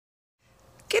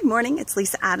Good morning, it's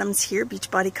Lisa Adams here,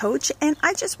 Beachbody Coach, and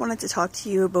I just wanted to talk to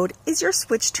you about, is your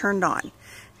switch turned on?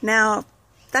 Now,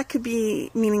 that could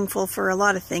be meaningful for a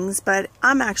lot of things, but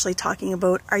I'm actually talking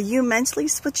about, are you mentally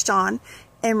switched on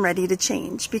and ready to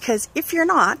change? Because if you're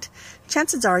not,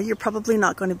 chances are you're probably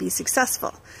not going to be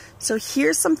successful. So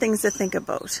here's some things to think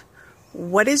about.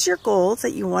 What is your goal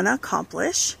that you want to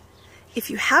accomplish? If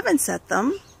you haven't set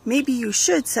them, maybe you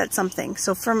should set something.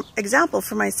 So for example,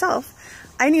 for myself,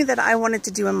 I knew that I wanted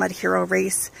to do a Mud Hero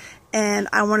race and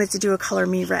I wanted to do a Color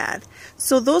Me Rad.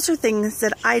 So those are things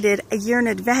that I did a year in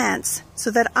advance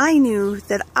so that I knew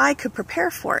that I could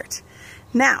prepare for it.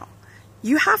 Now,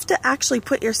 you have to actually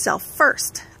put yourself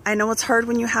first. I know it's hard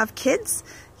when you have kids.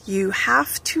 You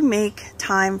have to make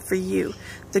time for you.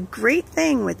 The great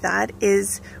thing with that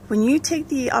is when you take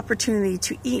the opportunity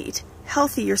to eat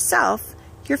healthy yourself,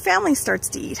 your family starts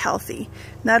to eat healthy.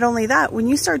 Not only that, when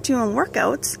you start doing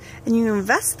workouts and you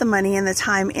invest the money and the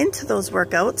time into those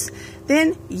workouts,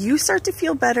 then you start to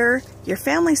feel better, your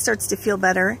family starts to feel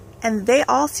better, and they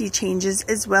all see changes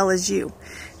as well as you.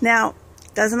 Now,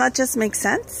 doesn't that just make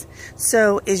sense?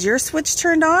 So is your switch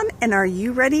turned on and are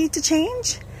you ready to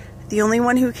change? The only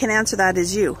one who can answer that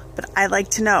is you, but I'd like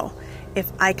to know if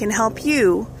I can help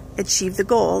you achieve the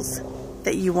goals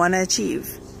that you want to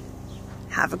achieve.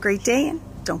 Have a great day and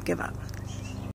don't give up.